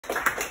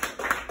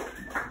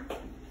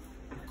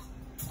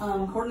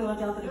Courtney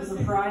left out that it was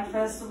a pride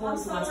festival,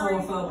 so that's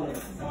homophobic.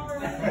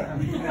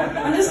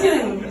 I'm just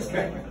kidding. I'm just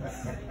kidding.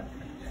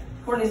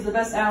 Courtney's the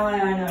best ally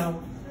I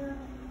know.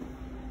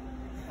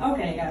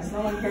 Okay, guys,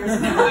 no one cares.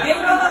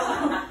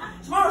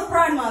 Tomorrow's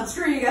Pride Month.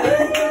 Screw you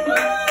guys.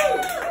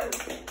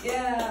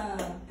 Yeah,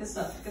 good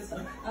stuff. Good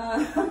stuff.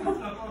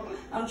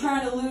 I'm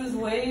trying to lose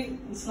weight.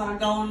 It's not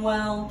going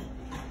well.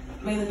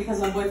 Mainly because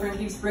my boyfriend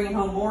keeps bringing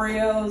home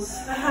Oreos.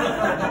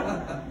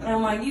 And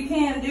I'm like, you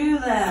can't do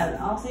that.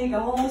 I'll take a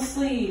whole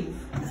sleeve.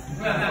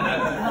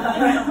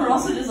 We're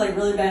also just like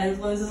really bad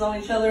influences on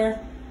each other.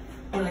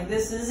 We're like,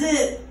 this is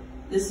it.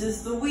 This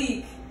is the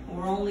week.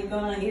 We're only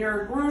gonna eat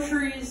our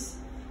groceries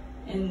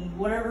and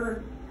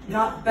whatever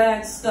not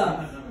bad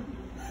stuff.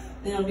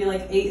 Then it'll be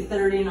like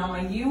 8:30 and I'm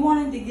like, you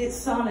wanted to get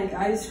Sonic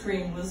ice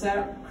cream, was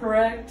that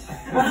correct?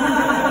 And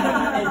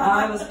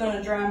I was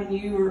gonna drive and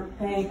you were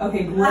paying,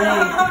 okay, great.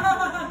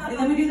 And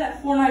then we do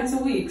that 4 nights a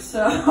week,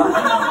 so I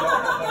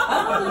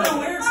don't really know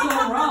where it's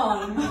going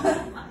wrong, but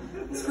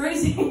it's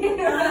crazy.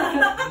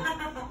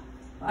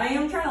 I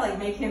am trying to like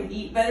make him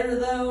eat better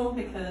though,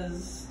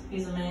 because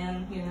he's a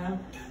man, you know.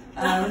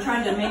 I'm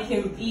trying to make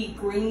him eat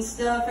green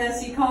stuff,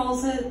 as he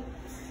calls it.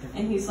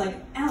 And he's like,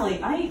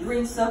 Allie, I eat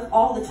green stuff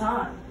all the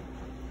time.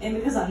 And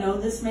because I know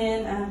this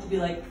man, I have to be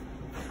like,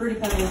 fruity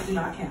pebbles do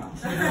not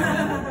count.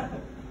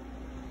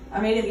 I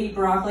made him eat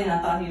broccoli and I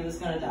thought he was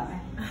gonna die.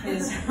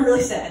 It's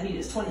really sad, he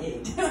is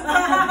 28.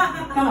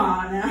 Come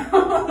on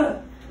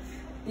now.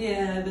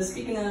 Yeah, but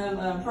speaking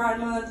of Pride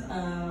Month,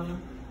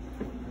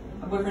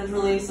 my boyfriend's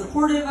really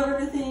supportive of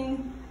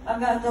everything I've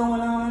got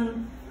going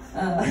on. I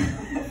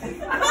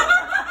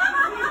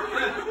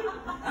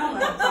don't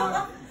know how to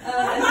talk.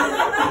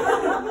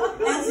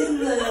 As in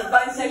the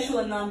bisexual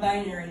and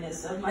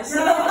non-binariness of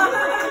myself.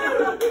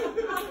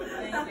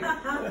 Thank you.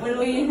 When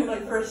we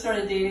like first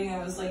started dating, I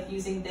was like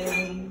using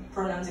dating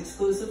pronouns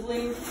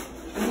exclusively,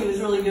 and he was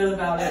really good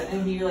about it.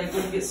 And he like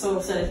would get so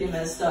upset if he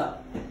messed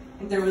up.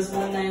 And there was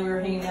one night we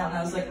were hanging out, and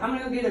I was like, "I'm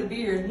gonna go get a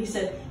beer," and he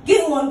said,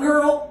 "Get one,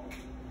 girl."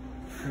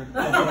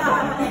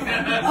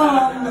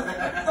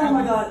 Oh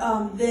my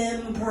God,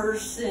 them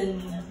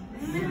person.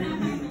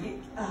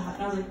 And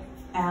I was like,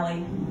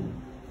 Allie.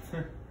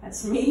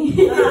 That's me.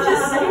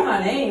 Just say my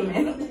name,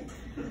 man.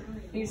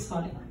 He's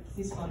funny.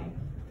 He's funny.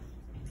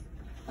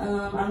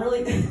 I'm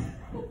really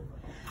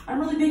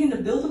big into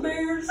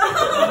Build-A-Bears.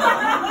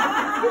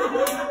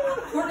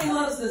 Courtney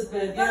loves this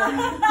bit,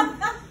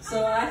 yeah.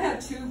 So I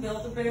have 2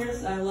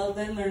 Build-A-Bears. I love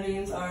them. Their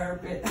names are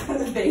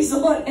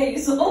Basil and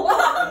Hazel.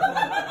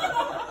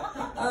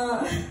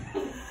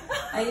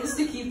 I used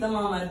to keep them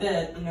on my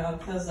bed, you know,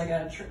 because I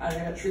gotta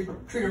treat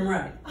them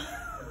right.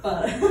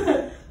 But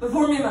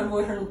before me and my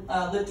boyfriend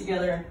lived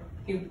together,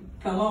 he'd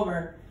come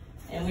over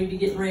and we'd be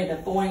getting ready to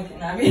boink,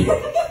 and I'd be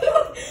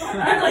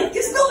like,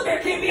 this Build-A-Bear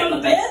can't be on the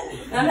bed!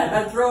 And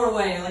I'd throw it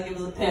away like it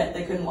was a pet,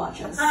 they couldn't watch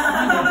us.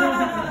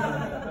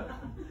 I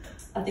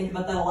think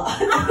about that a lot.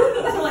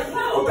 I'm like,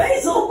 no,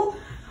 Basil!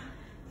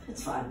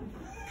 It's fine.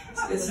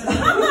 It's good stuff.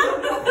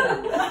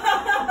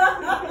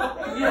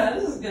 Yeah,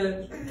 this is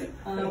good.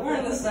 We're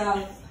in the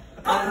South.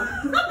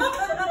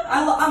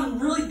 I'm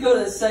really good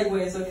at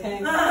segues, okay?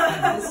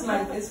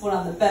 It's what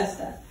I'm the best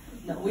at.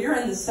 No, we are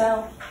in the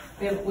South.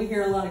 We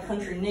hear a lot of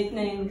country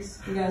nicknames.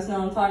 You guys know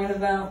what I'm talking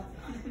about?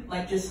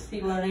 Like just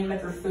people that are named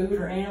after food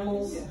or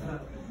animals.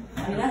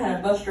 I mean, I had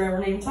a bus driver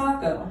named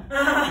Taco.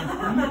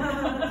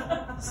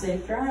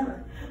 Safe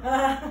driver.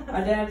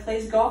 My dad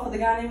plays golf with a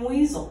guy named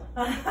Weasel.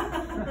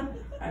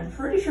 I'm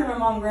pretty sure my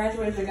mom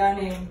graduated with a guy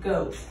named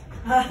Goat.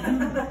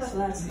 So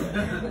that's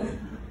good.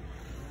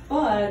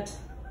 But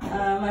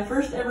my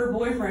first ever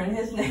boyfriend,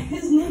 his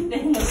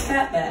nickname was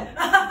Fatback.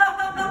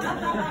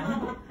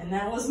 And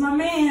that was my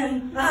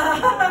man.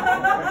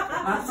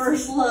 My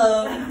first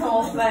love,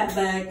 called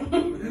Fatback.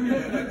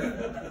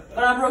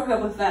 But I broke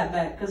up with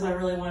Fatback because I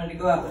really wanted to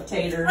go out with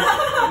Tater.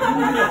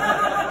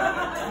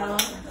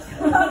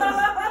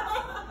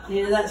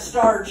 Needed that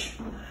starch.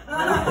 I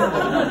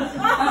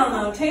don't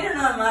know, Tater and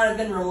I might have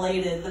been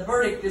related. The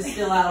verdict is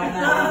still out on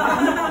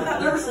that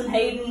one. There were some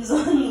Haydens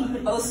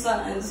on both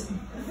sides.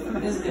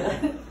 It was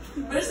good.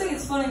 But I just think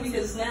it's funny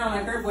because now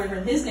my current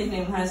boyfriend, his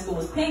nickname in high school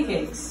was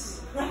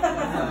Pancakes.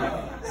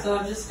 So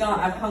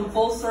I've come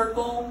full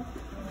circle.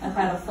 I've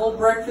had a full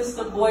breakfast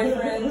of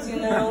boyfriends, you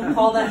know,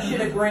 call that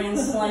shit a grand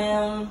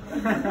slam.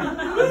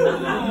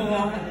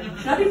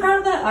 Should I be proud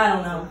of that? I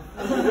don't know.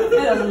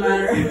 It doesn't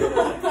matter.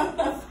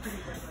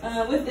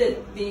 With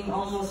it being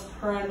almost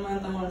Pride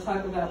Month, I want to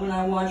talk about when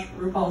I watched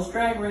RuPaul's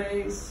Drag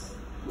Race.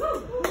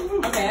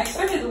 Okay, I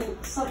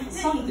expected some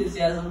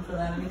enthusiasm for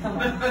that. I mean, come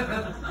on.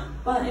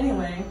 But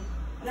anyway,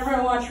 whenever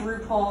I watch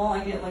RuPaul,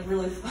 I get like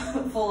really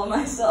full of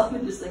myself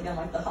and just think I'm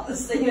like the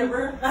hottest thing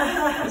ever.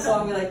 So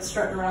I'll be like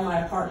strutting around my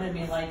apartment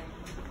being like,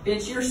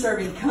 bitch, you're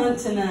serving cunt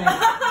tonight.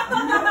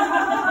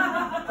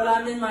 But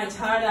I'm in my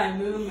tie-dye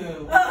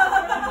moo-moo.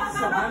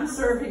 So I'm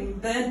serving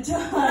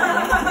bedtime.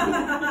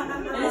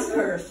 And it's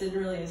cursed, it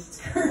really is. It's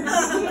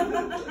cursed.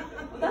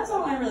 But that's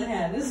all I really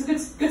had. This is good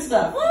stuff. Good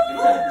stuff.